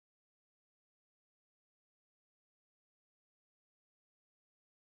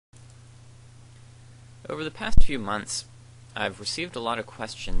Over the past few months, I've received a lot of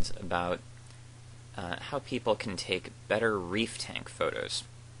questions about how people can take better reef tank photos.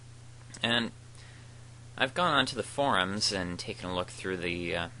 And I've gone onto the forums and taken a look through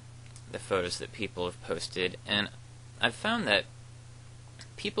the photos that people have posted, and I've found that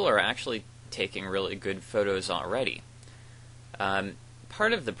people are actually taking really good photos already.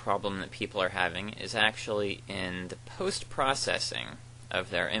 Part of the problem that people are having is actually in the post-processing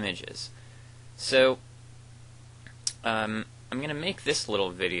of their images. So I'm going to make this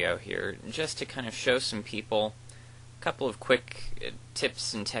little video here just to kind of show some people a couple of quick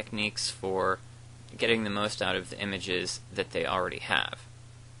tips and techniques for getting the most out of the images that they already have.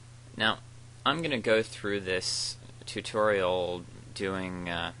 Now, I'm going to go through this tutorial doing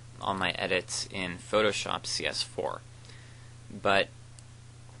all my edits in Photoshop CS4. But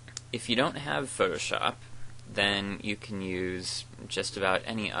if you don't have Photoshop, then you can use just about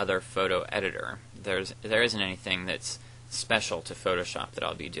any other photo editor. There isn't anything that's special to Photoshop that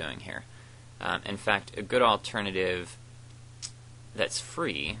I'll be doing here. In fact, a good alternative that's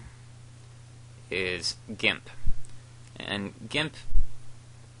free is GIMP. And GIMP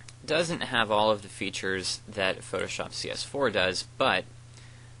doesn't have all of the features that Photoshop CS4 does, but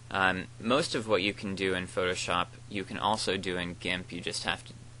most of what you can do in Photoshop you can also do in GIMP. You just have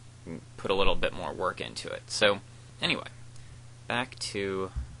to put a little bit more work into it. So anyway, back to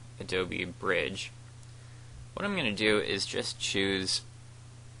Adobe Bridge. What I'm going to do is just choose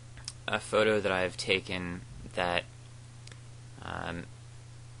a photo that I've taken that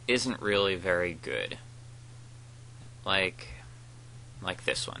isn't really very good, like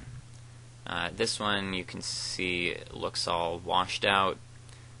this one. This one you can see it looks all washed out.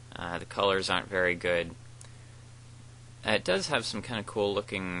 The colors aren't very good. It does have some kind of cool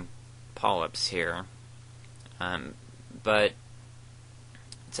looking polyps here, but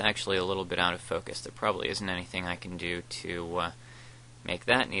it's actually a little bit out of focus. There probably isn't anything I can do to make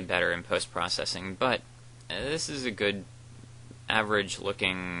that any better in post-processing, but this is a good average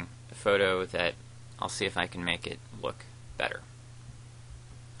looking photo that I'll see if I can make it look better.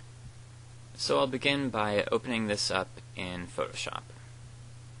 So I'll begin by opening this up in Photoshop.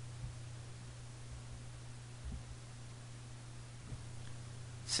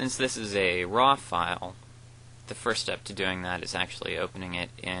 Since this is a raw file, the first step to doing that is actually opening it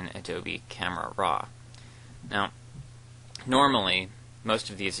in Adobe Camera Raw. Now, normally, most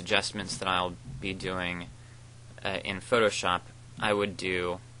of these adjustments that I'll be doing in Photoshop, I would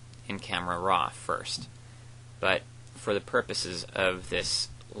do in Camera Raw first. But for the purposes of this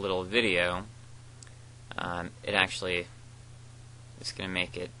little video, it actually is going to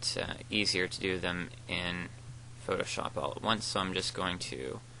make it easier to do them in Photoshop all at once, so I'm just going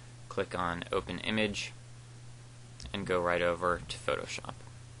to click on Open Image and go right over to Photoshop.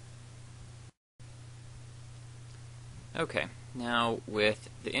 Okay, now with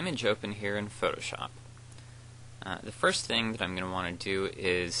the image open here in Photoshop, the first thing that I'm going to want to do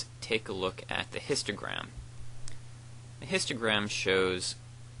is take a look at the histogram. The histogram shows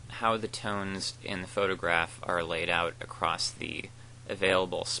how the tones in the photograph are laid out across the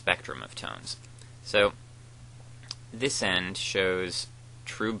available spectrum of tones. So this end shows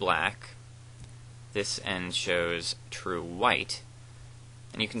true black, this end shows true white,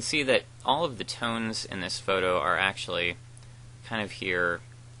 and you can see that all of the tones in this photo are actually kind of here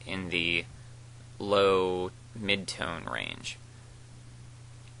in the low mid-tone range.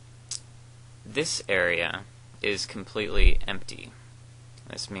 This area is completely empty.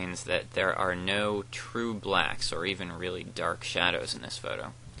 This means that there are no true blacks or even really dark shadows in this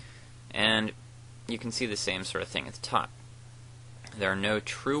photo. And you can see the same sort of thing at the top. There are no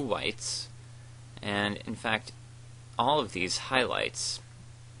true whites, and in fact, all of these highlights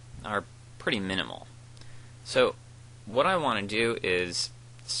are pretty minimal. So what I want to do is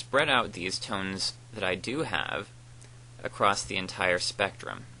spread out these tones that I do have across the entire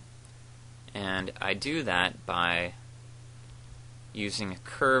spectrum. And I do that by using a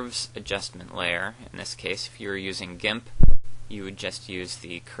curves adjustment layer. In this case, if you were using GIMP, you would just use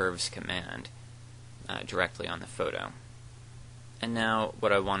the curves command directly on the photo. And now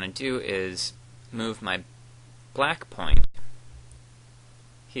what I want to do is move my black point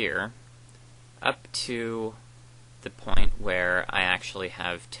here up to the point where I actually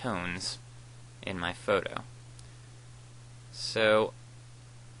have tones in my photo. So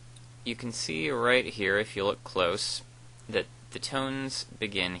you can see right here, if you look close, that the tones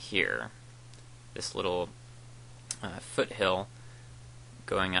begin here, this little foothill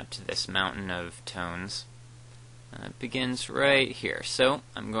going up to this mountain of tones begins right here. So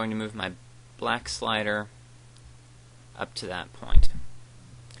I'm going to move my black slider up to that point.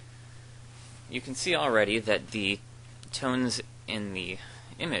 you can see already that the tones in the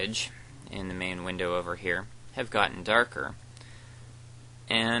image, in the main window over here, have gotten darker.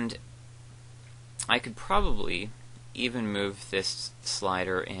 And I could probably even move this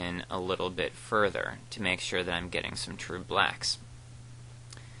slider in a little bit further to make sure that I'm getting some true blacks.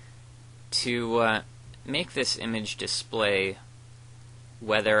 To make this image display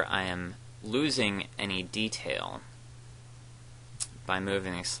whether I am losing any detail by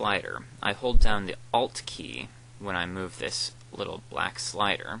moving a slider, I hold down the Alt key when I move this little black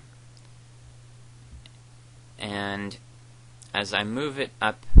slider, and as I move it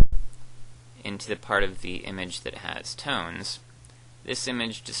up into the part of the image that has tones, this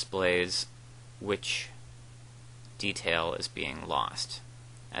image displays which detail is being lost.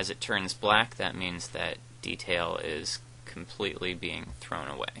 As it turns black, that means that detail is completely being thrown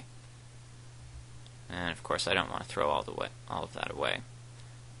away. And of course I don't want to throw all of that away.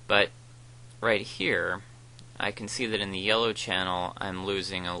 But right here, I can see that in the yellow channel I'm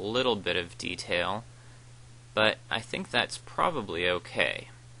losing a little bit of detail, but I think that's probably okay.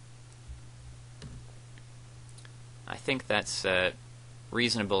 I think that's a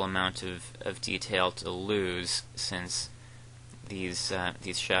reasonable amount of detail to lose, since these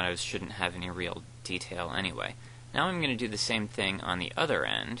shadows shouldn't have any real detail anyway. Now I'm going to do the same thing on the other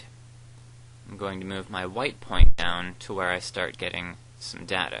end. I'm going to move my white point down to where I start getting some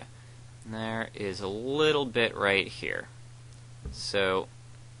data. And there is a little bit right here. So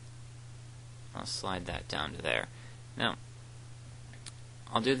I'll slide that down to there. Now,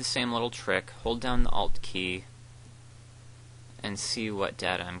 I'll do the same little trick, hold down the Alt key, and see what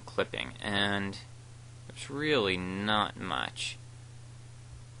data I'm clipping. And there's really not much.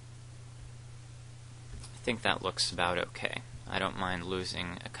 I think that looks about okay. I don't mind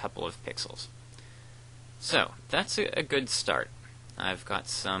losing a couple of pixels. So, that's a good start. I've got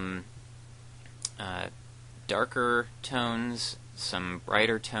some darker tones, some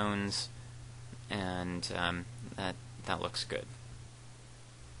brighter tones, and that looks good.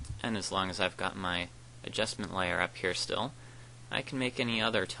 And as long as I've got my adjustment layer up here still, I can make any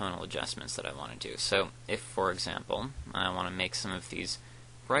other tonal adjustments that I want to do. So if, for example, I want to make some of these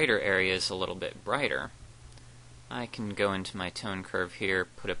brighter areas a little bit brighter, I can go into my tone curve here,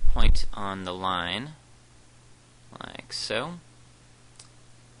 put a point on the line, like so,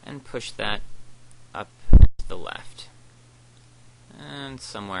 and push that up to the left. And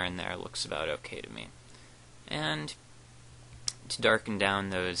somewhere in there looks about okay to me. And to darken down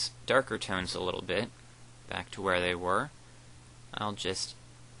those darker tones a little bit, back to where they were, I'll just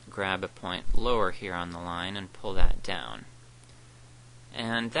grab a point lower here on the line and pull that down.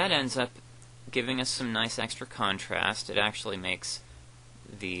 And that ends up giving us some nice extra contrast. It actually makes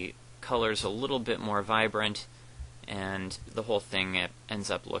the colors a little bit more vibrant, and the whole thing ends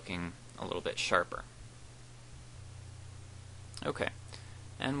up looking a little bit sharper. Okay,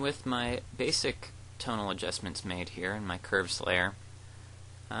 and with my basic tonal adjustments made here in my curves layer,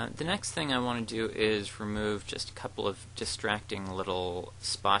 the next thing I want to do is remove just a couple of distracting little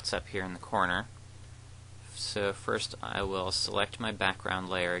spots up here in the corner. So first I will select my background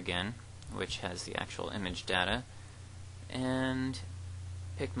layer again, which has the actual image data, and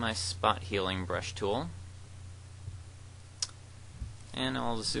pick my spot healing brush tool, and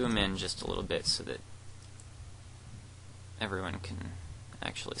I'll zoom in just a little bit so that everyone can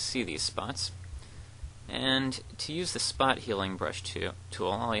actually see these spots. And to use the spot healing brush tool,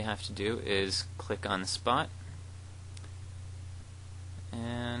 all you have to do is click on the spot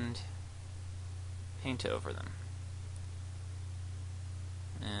and paint over them.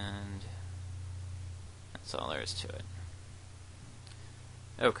 And that's all there is to it.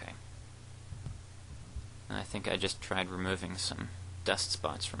 Okay. And I think I just tried removing some dust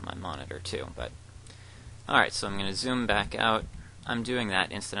spots from my monitor too, but alright, so I'm going to zoom back out. I'm doing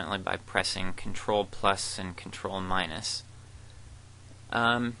that incidentally by pressing Control plus and Control minus.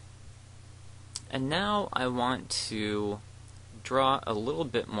 And now I want to draw a little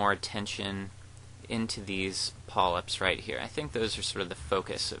bit more attention into these polyps right here. I think those are sort of the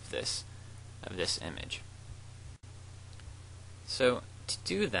focus of this image. So to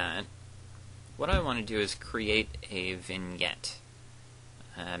do that, what I want to do is create a vignette.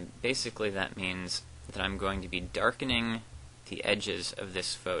 Basically that means that I'm going to be darkening the edges of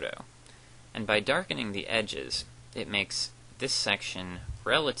this photo. And by darkening the edges, it makes this section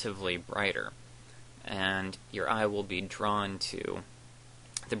relatively brighter, and your eye will be drawn to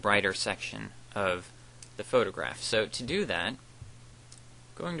the brighter section of the photograph. So to do that, I'm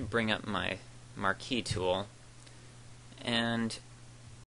going to bring up my marquee tool, and